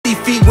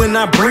feet when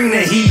I bring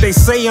the heat. They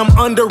say I'm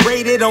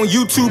underrated on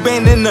YouTube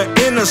and in the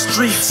inner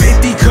streets.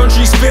 50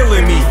 countries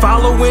feeling me,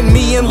 following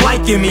me and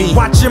liking me,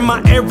 watching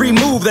my every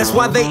move. That's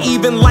why they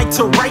even like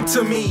to write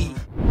to me.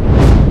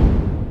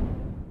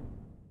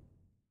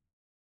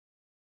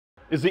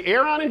 Is the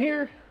air on in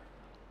here?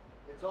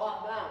 It's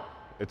off now.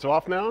 It's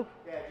off now?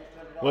 Yeah, just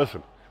turned it off.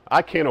 Listen,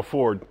 I can't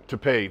afford to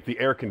pay the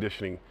air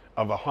conditioning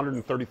of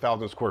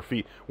 130,000 square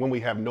feet when we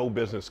have no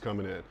business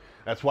coming in.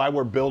 That's why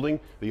we're building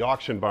the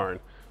auction barn.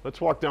 Let's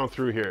walk down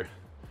through here.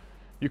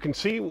 You can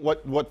see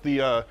what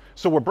the,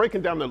 so we're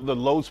breaking down the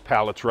Lowe's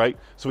pallets, right?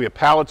 So we have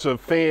pallets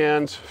of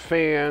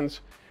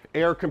fans,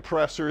 air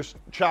compressors,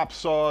 chop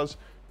saws,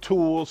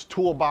 tools,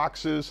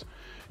 toolboxes.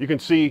 You can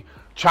see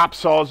chop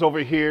saws over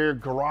here,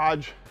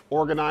 garage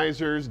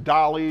organizers,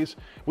 dollies.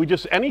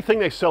 Anything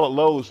they sell at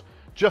Lowe's,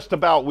 just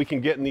about we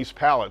can get in these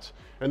pallets.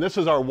 And this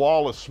is our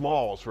wall of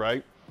smalls,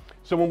 right?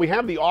 So when we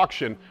have the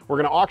auction, we're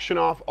gonna auction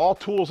off all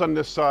tools on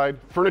this side,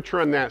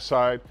 furniture on that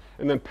side,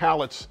 and then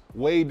pallets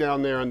way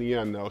down there on the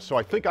end though. So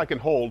I think I can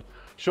hold,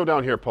 show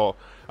down here, Paul.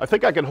 I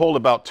think I can hold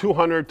about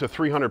 200 to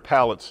 300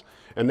 pallets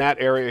in that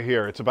area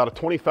here. It's about a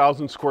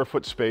 20,000 square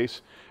foot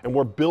space, and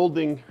we're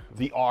building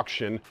the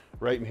auction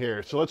right in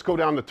here. So let's go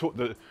down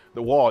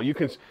the wall. You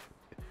can,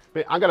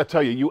 I gotta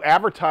tell you, you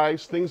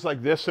advertise things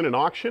like this in an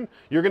auction,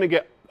 you're gonna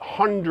get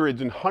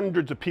hundreds and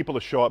hundreds of people to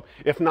show up,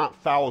 if not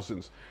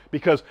thousands.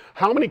 Because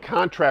how many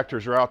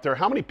contractors are out there?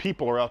 How many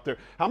people are out there?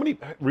 How many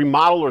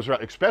remodelers are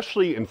out,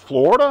 especially in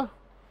Florida?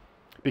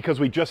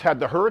 Because we just had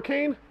the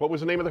hurricane. What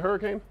was the name of the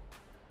hurricane?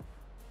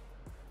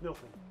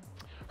 Milton.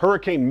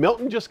 Hurricane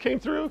Milton just came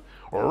through,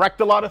 wrecked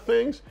a lot of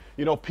things.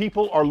 You know,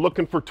 people are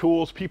looking for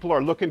tools. People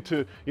are looking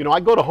to, you know, I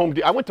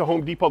went to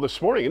Home Depot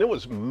this morning and it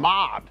was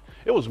mobbed.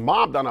 It was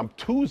mobbed on a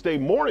Tuesday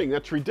morning.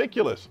 That's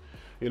ridiculous.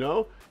 You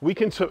know, we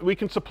can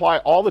supply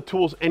all the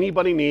tools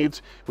anybody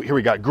needs. Here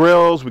we got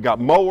grills, we got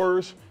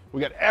mowers, we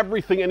got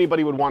everything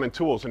anybody would want in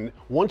tools. And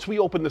once we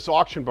open this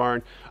auction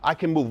barn, I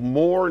can move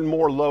more and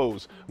more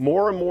loads,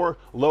 more and more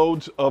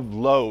loads of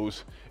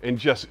Lowe's, and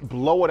just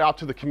blow it out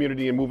to the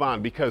community and move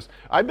on. Because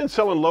I've been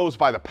selling Lowe's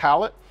by the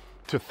pallet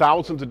to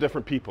thousands of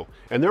different people,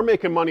 and they're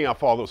making money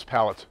off all those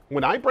pallets.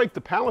 When I break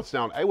the pallets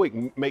down, I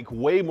make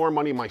way more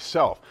money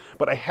myself,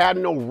 but I had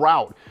no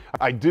route.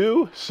 I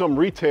do some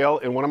retail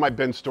in one of my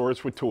bin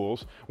stores with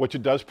tools, which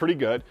it does pretty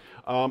good.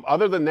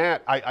 Other than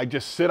that, I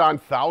just sit on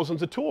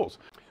thousands of tools.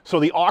 So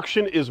the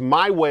auction is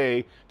my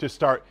way to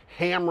start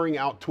hammering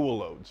out tool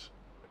loads.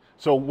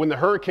 So when the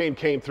hurricane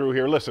came through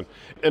here, listen,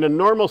 in a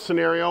normal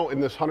scenario in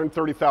this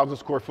 130,000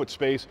 square foot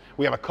space,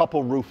 we have a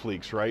couple roof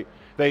leaks, right?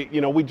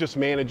 We just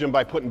manage them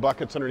by putting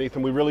buckets underneath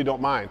them. We really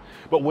don't mind.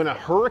 But when a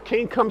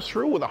hurricane comes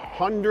through with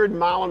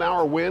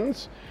 100-mile-an-hour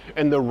winds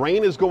and the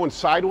rain is going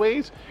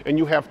sideways and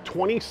you have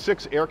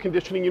 26 air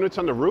conditioning units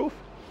on the roof,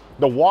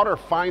 the water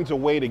finds a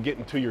way to get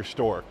into your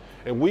store.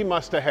 And we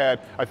must have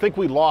had, I think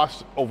we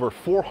lost over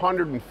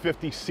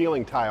 450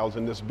 ceiling tiles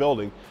in this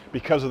building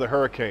because of the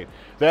hurricane.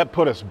 That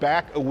put us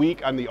back a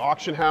week on the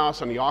auction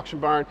house, on the auction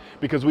barn,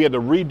 because we had to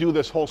redo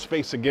this whole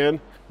space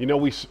again. You know,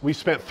 we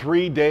spent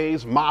 3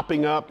 days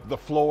mopping up the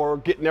floor,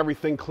 getting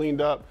everything cleaned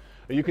up.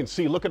 And you can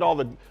see, look at all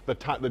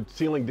the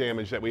ceiling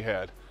damage that we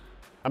had.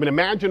 I mean,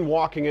 imagine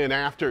walking in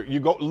after,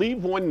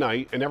 leave one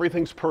night and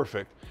everything's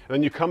perfect, and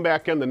then you come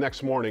back in the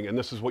next morning and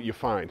this is what you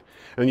find.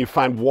 And you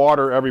find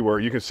water everywhere.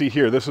 You can see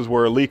here, this is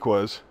where a leak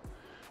was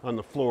on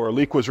the floor. A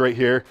leak was right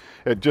here.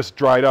 It just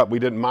dried up. We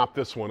didn't mop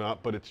this one up,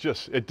 but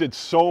it did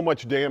so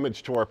much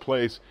damage to our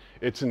place.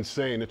 It's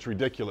insane, it's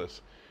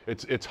ridiculous.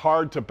 It's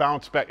hard to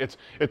bounce back.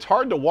 It's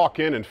hard to walk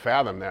in and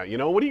fathom that. You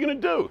know, what are you gonna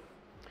do?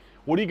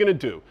 What are you gonna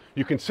do?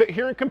 You can sit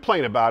here and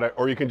complain about it,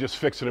 or you can just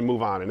fix it and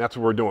move on, and that's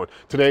what we're doing.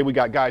 Today we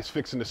got guys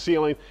fixing the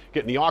ceiling,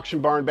 getting the auction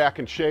barn back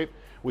in shape.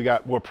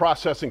 We're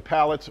processing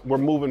pallets, we're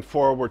moving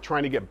forward, we're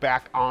trying to get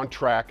back on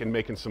track and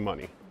making some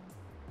money.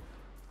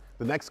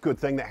 The next good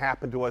thing that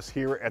happened to us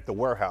here at the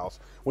warehouse,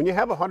 when you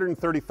have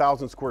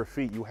 130,000 square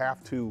feet, you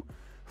have to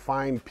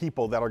find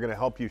people that are going to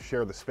help you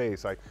share the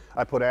space.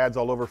 I put ads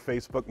all over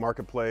Facebook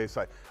Marketplace.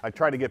 I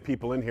try to get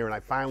people in here, and I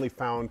finally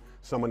found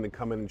someone to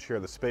come in and share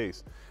the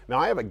space. Now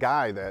I have a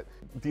guy that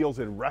deals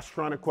in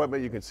restaurant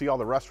equipment. You can see all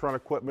the restaurant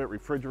equipment,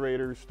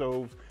 refrigerators,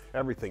 stoves,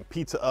 everything,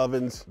 pizza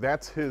ovens.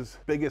 That's his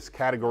biggest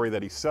category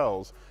that he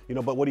sells. You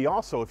know, but what he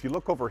also, if you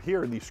look over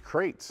here, these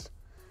crates,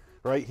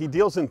 right? He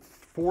deals in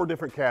 4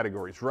 different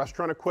categories: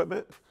 restaurant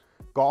equipment,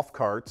 golf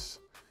carts,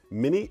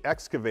 mini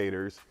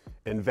excavators,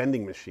 and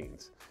vending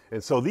machines.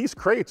 And so these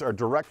crates are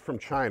direct from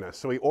China.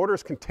 So he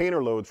orders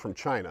container loads from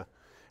China,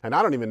 and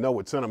I don't even know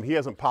what's in them. He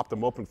hasn't popped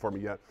them open for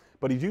me yet,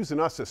 but he's using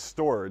us as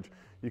storage.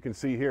 You can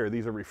see here,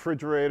 these are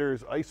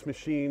refrigerators, ice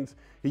machines.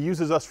 He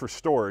uses us for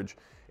storage,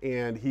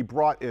 and he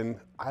brought in,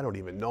 I don't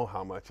even know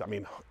how much, I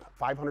mean,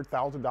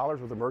 $500,000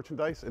 worth of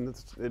merchandise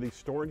that he's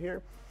storing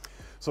here.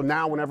 So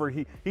now whenever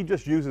he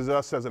just uses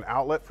us as an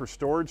outlet for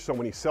storage, so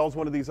when he sells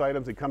one of these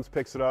items, he comes,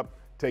 picks it up,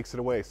 takes it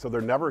away. So they're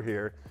never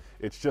here.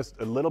 It's just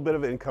a little bit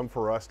of income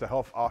for us to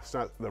help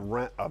offset the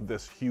rent of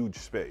this huge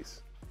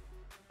space.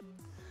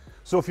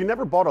 So if you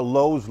never bought a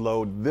Lowe's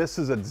load, this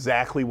is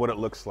exactly what it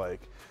looks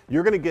like.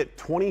 You're gonna get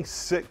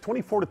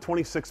 24 to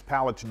 26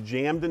 pallets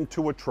jammed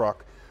into a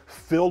truck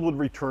filled with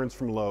returns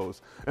from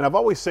Lowe's. And I've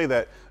always say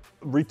that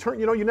return,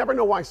 you know, you never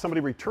know why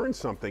somebody returns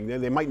something.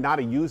 They might not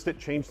have used it,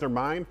 changed their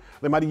mind.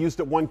 They might have used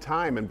it one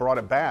time and brought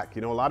it back.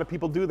 You know, a lot of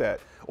people do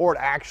that. Or it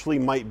actually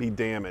might be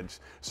damaged.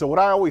 So what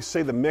I always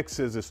say the mix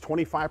is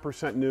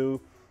 25% new,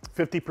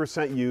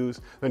 50%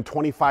 used, then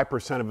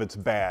 25% of it's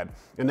bad.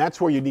 And that's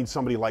where you need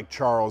somebody like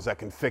Charles that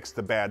can fix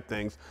the bad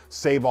things,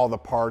 save all the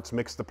parts,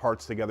 mix the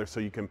parts together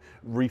so you can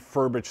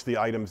refurbish the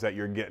items that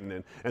you're getting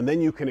in. And then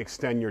you can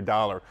extend your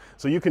dollar.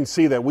 So you can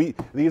see that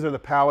these are the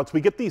pallets.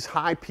 We get these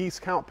high piece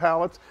count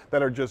pallets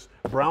that are just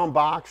brown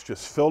box,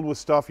 just filled with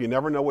stuff. You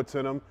never know what's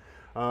in them.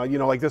 You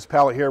know, like this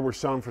pallet here, we're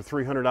selling for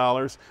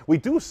 $300. We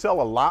do sell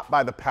a lot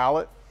by the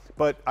pallet,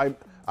 but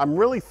I'm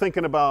really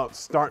thinking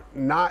about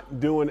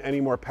not doing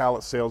any more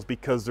pallet sales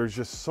because there's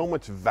just so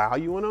much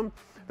value in them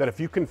that if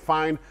you can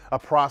find a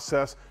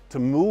process to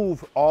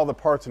move all the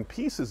parts and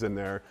pieces in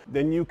there,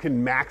 then you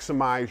can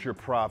maximize your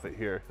profit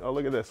here. Oh,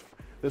 look at this.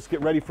 Let's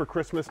get ready for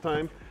Christmas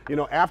time. You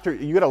know, after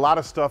you get a lot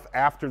of stuff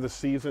after the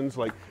seasons,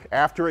 like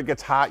after it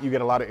gets hot, you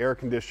get a lot of air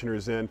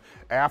conditioners in.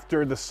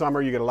 After the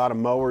summer, you get a lot of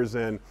mowers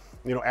in.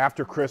 You know,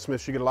 after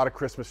Christmas, you get a lot of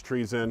Christmas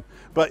trees in.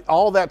 But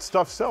all that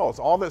stuff sells.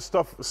 All that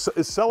stuff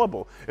is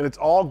sellable, and it's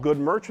all good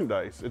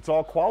merchandise. It's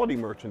all quality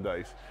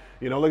merchandise.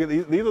 You know, look at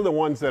these are the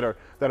ones that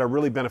are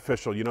really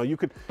beneficial. You know,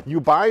 you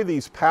buy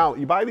these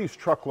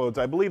truckloads.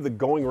 I believe the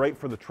going rate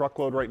for the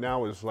truckload right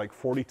now is like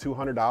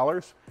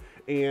 $4,200,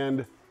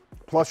 and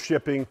plus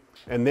shipping,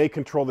 and they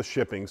control the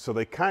shipping. So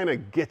they kind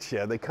of get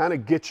you. They kind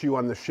of get you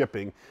on the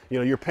shipping. You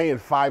know, you're paying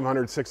 $500,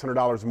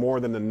 $600 more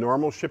than the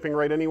normal shipping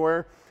rate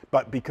anywhere,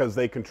 but because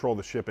they control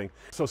the shipping.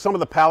 So some of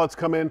the pallets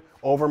come in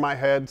over my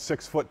head,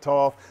 6 foot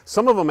tall.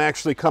 Some of them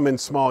actually come in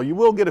small. You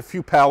will get a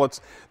few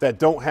pallets that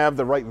don't have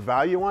the right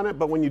value on it,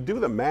 but when you do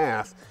the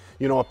math,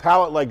 you know, a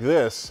pallet like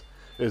this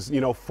is,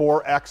 you know,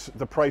 4X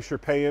the price you're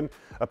paying.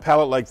 A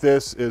pallet like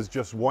this is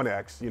just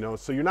 1X, you know,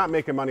 so you're not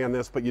making money on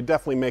this, but you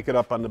definitely make it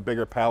up on the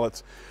bigger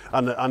pallets,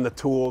 on the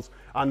tools,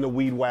 on the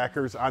weed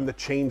whackers, on the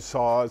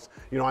chainsaws,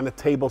 you know, on the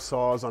table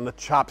saws, on the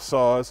chop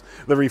saws,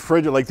 the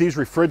refrigerator, like these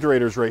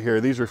refrigerators right here.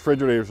 These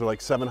refrigerators are like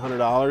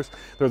 $700.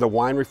 They're the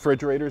wine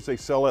refrigerators they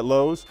sell at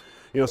Lowe's.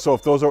 You know, so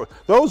if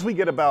those we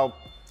get about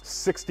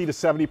 60 to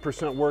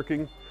 70%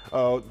 working.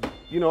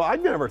 You know, I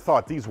never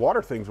thought these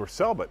water things were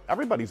sell, but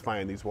everybody's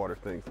buying these water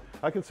things.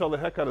 I can sell the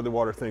heck out of the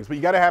water things, but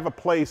you got to have a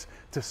place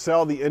to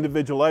sell the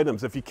individual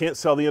items. If you can't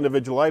sell the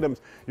individual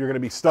items, you're going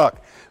to be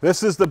stuck.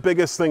 This is the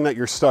biggest thing that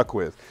you're stuck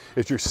with,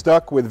 is you're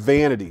stuck with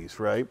vanities,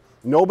 right?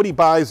 Nobody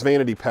buys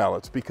vanity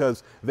pallets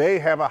because they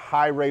have a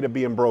high rate of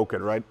being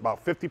broken, right?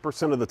 About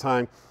 50% of the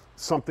time,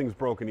 something's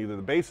broken. Either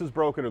the base is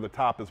broken or the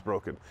top is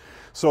broken.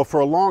 So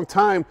for a long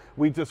time,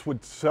 we just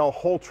would sell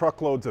whole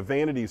truckloads of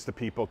vanities to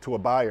people, to a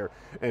buyer,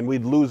 and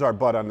we'd lose our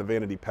butt on the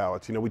vanity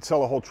pallets. You know, we'd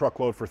sell a whole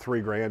truckload for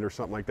 $3 grand or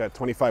something like that,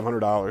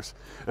 $2,500.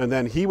 And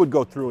then he would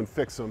go through and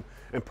fix them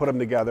and put them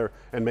together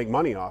and make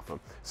money off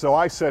them. So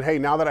I said, hey,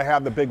 now that I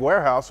have the big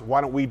warehouse,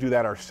 why don't we do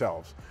that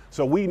ourselves?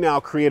 So we now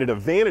created a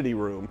vanity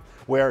room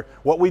where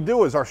what we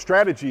do is, our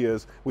strategy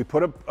is, we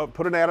put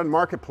an ad on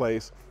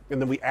Marketplace,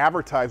 and then we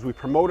advertise, we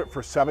promote it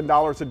for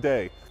 $7 a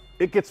day.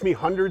 It gets me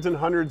hundreds and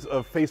hundreds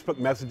of Facebook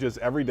messages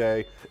every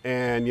day,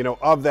 and you know,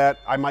 of that,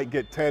 I might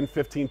get 10,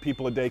 15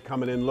 people a day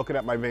coming in, looking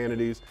at my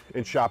vanities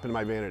and shopping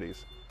my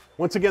vanities.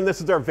 Once again,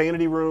 this is our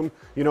vanity room,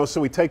 you know, so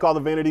we take all the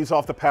vanities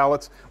off the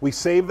pallets, we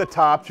save the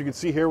tops. You can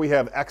see here we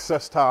have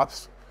excess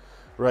tops,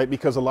 right,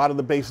 because a lot of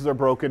the bases are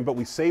broken, but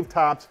we save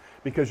tops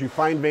because you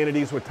find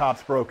vanities with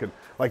tops broken.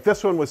 Like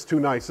this one was too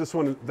nice. This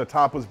one, the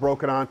top was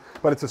broken on,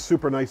 but it's a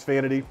super nice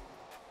vanity.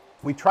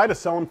 We try to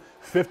sell them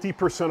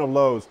 50% of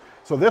Lowe's.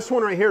 So this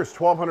one right here is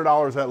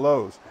 $1,200 at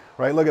Lowe's,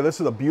 right? Look at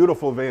this, is a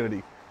beautiful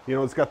vanity. You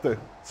know, it's got the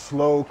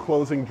slow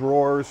closing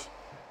drawers.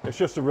 It's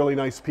just a really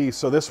nice piece.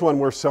 So this one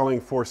we're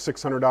selling for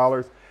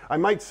 $600.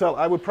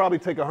 I would probably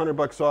take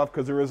 $100 off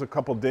because there is a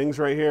couple dings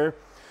right here,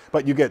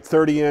 but you get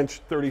 30-inch,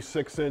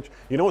 36-inch.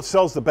 You know what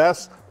sells the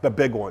best? The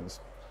big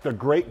ones. The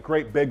great,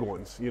 great big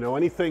ones. You know,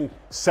 anything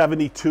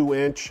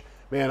 72-inch.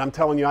 Man, I'm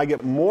telling you, I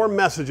get more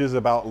messages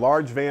about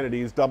large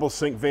vanities, double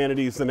sink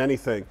vanities than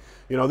anything.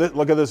 You know,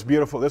 look at this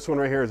this one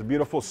right here is a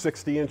beautiful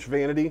 60-inch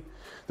vanity.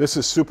 This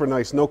is super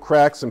nice, no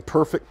cracks, and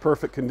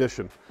perfect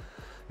condition.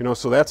 You know,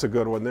 so that's a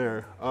good one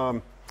there.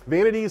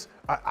 Vanities,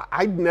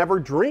 I'd never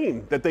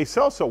dreamed that they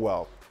sell so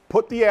well.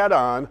 Put the ad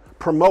on,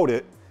 promote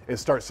it, and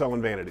start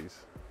selling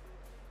vanities.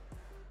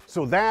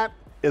 So that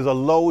is a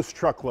Lowe's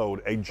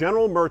truckload, a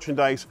general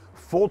merchandise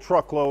full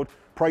truckload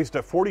priced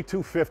at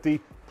 $42.50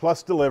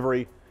 plus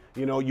delivery.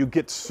 You know, you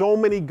get so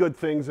many good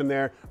things in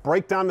there.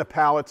 Break down the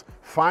pallets,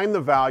 find the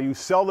value,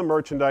 sell the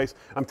merchandise.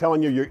 I'm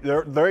telling you,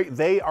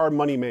 they are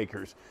money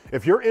makers.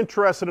 If you're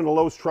interested in a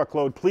Lowe's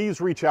Truckload, please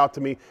reach out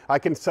to me. I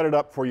can set it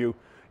up for you.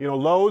 You know,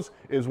 Lowe's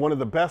is one of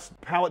the best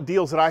pallet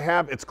deals that I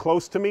have. It's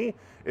close to me.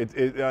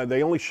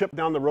 They only ship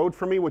down the road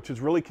for me, which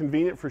is really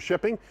convenient for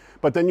shipping.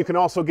 But then you can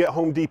also get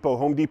Home Depot.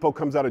 Home Depot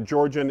comes out of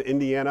Georgia and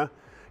Indiana.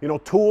 You know,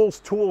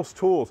 tools, tools,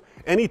 tools.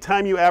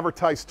 Anytime you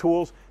advertise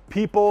tools,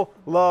 people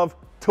love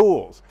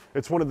tools.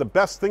 It's one of the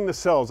best things to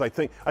sell. I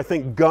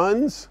think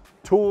guns,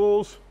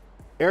 tools,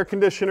 air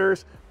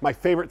conditioners, my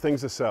favorite things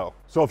to sell.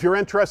 So if you're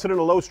interested in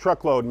a Lowe's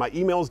Truckload, my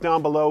email's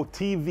down below,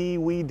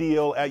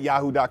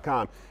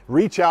 tvwedeal@yahoo.com.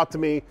 Reach out to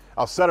me,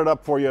 I'll set it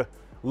up for you.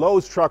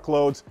 Lowe's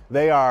Truckloads,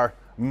 they are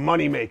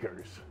money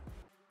makers.